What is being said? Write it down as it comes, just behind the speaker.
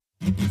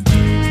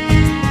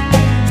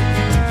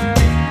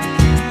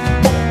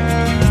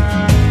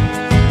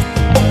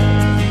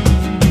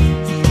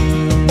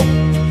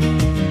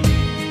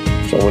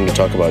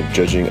talk about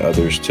judging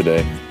others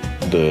today,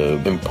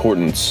 the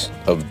importance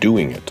of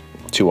doing it.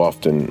 Too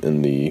often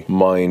in the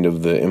mind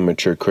of the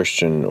immature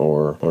Christian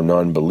or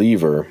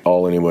non-believer,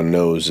 all anyone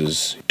knows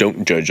is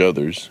don't judge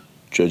others.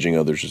 Judging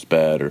others is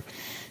bad, or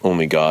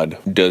only God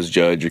does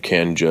judge or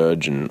can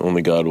judge, and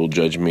only God will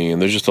judge me.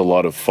 And there's just a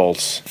lot of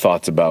false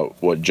thoughts about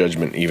what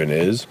judgment even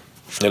is.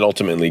 And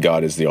ultimately,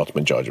 God is the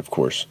ultimate judge, of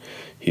course.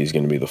 He's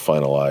going to be the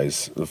final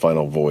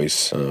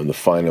voice, the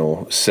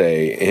final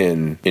say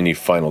in any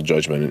final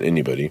judgment in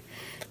anybody.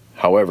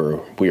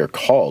 However, we are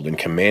called and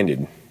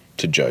commanded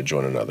to judge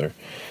one another.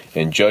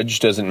 And judge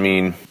doesn't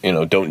mean,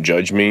 don't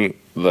judge me.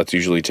 That's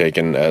usually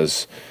taken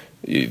as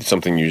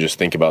something you just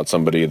think about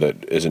somebody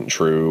that isn't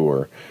true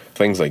or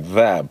things like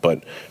that.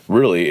 But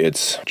really,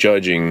 it's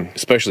judging,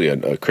 especially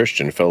a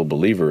Christian fellow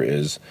believer,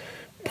 is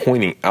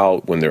pointing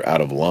out when they're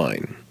out of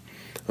line.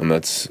 And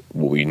that's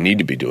what we need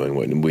to be doing,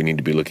 what we need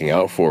to be looking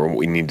out for, and what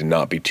we need to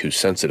not be too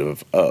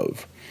sensitive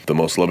of. The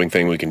most loving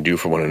thing we can do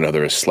for one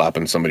another is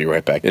slapping somebody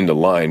right back into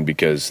line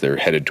because they're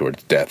headed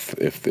towards death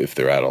if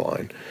they're out of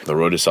line. The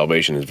road to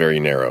salvation is very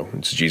narrow.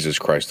 It's Jesus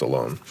Christ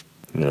alone.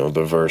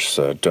 The verse,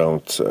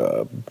 don't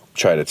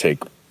try to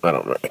take, I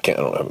don't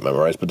have it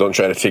memorized, but don't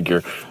try to take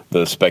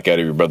the speck out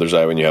of your brother's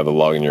eye when you have the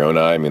log in your own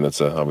eye. I mean, that's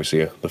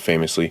obviously the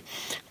famously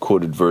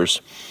quoted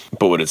verse.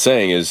 But what it's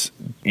saying is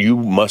you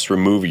must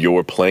remove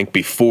your plank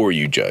before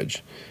you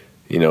judge.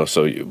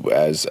 So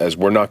as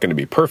we're not going to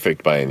be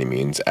perfect by any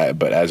means,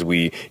 but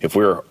if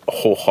we're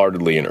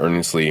wholeheartedly and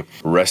earnestly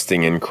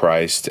resting in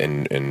Christ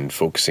and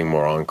focusing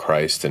more on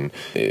Christ and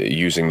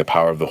using the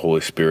power of the Holy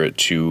Spirit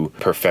to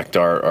perfect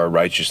our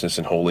righteousness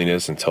and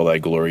holiness until that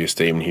glorious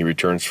day when He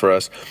returns for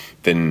us,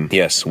 then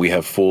yes, we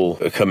have full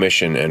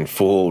commission and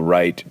full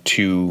right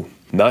to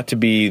not to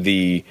be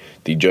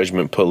the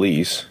judgment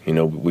police.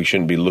 We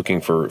shouldn't be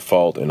looking for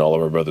fault in all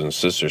of our brothers and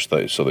sisters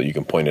so that you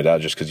can point it out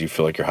just because you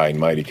feel like you're high and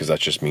mighty, because that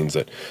just means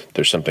that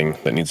there's something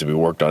that needs to be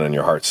worked on in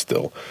your heart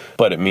still.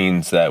 But it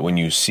means that when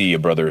you see a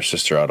brother or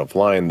sister out of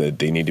line, that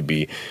they need to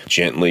be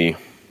gently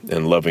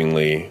and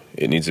lovingly,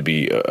 it needs to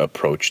be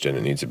approached, and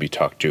it needs to be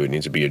talked to, it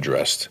needs to be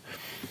addressed.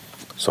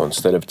 So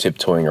instead of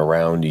tiptoeing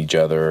around each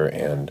other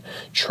and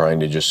trying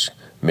to just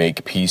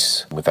make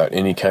peace without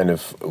any kind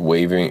of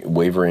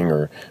wavering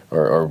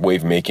or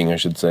wave making, I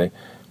should say,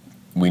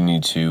 we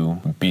need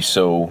to be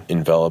so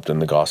enveloped in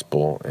the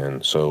gospel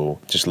and so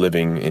just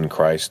living in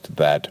Christ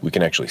that we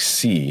can actually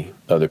see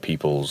other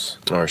people's,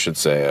 or I should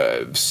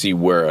say, see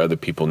where other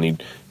people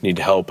need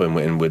help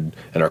and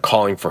are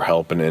calling for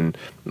help and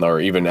or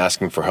even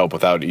asking for help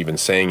without even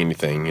saying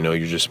anything. You're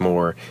just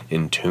more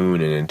in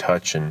tune and in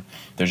touch, and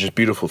there's just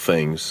beautiful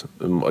things,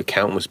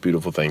 countless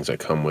beautiful things that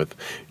come with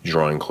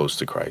drawing close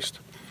to Christ.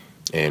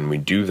 And we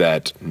do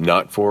that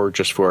not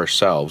just for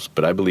ourselves,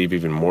 but I believe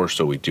even more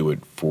so we do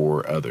it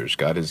for others.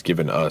 God has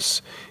given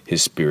us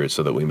His Spirit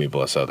so that we may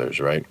bless others,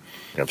 right?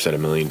 I've said a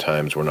million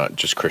times, we're not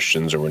just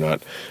Christians, or we're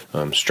not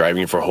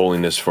striving for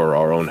holiness for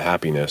our own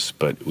happiness,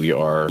 but we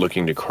are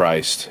looking to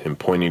Christ and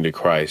pointing to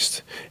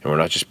Christ. And we're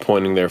not just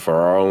pointing there for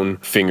our own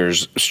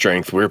fingers'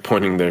 strength. We're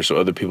pointing there so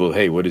other people,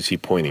 hey, what is he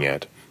pointing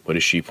at? What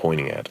is she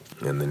pointing at?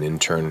 And then in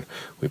turn,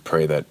 we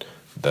pray that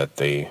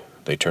they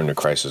turn to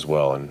Christ as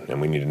well.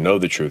 And we need to know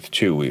the truth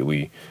too.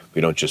 We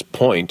don't just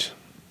point,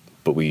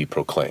 but we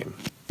proclaim.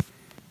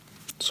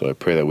 So I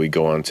pray that we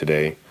go on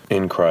today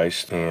in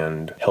Christ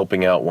and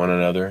helping out one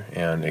another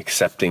and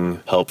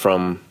accepting help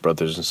from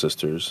brothers and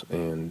sisters.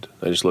 And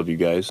I just love you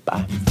guys.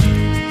 Bye.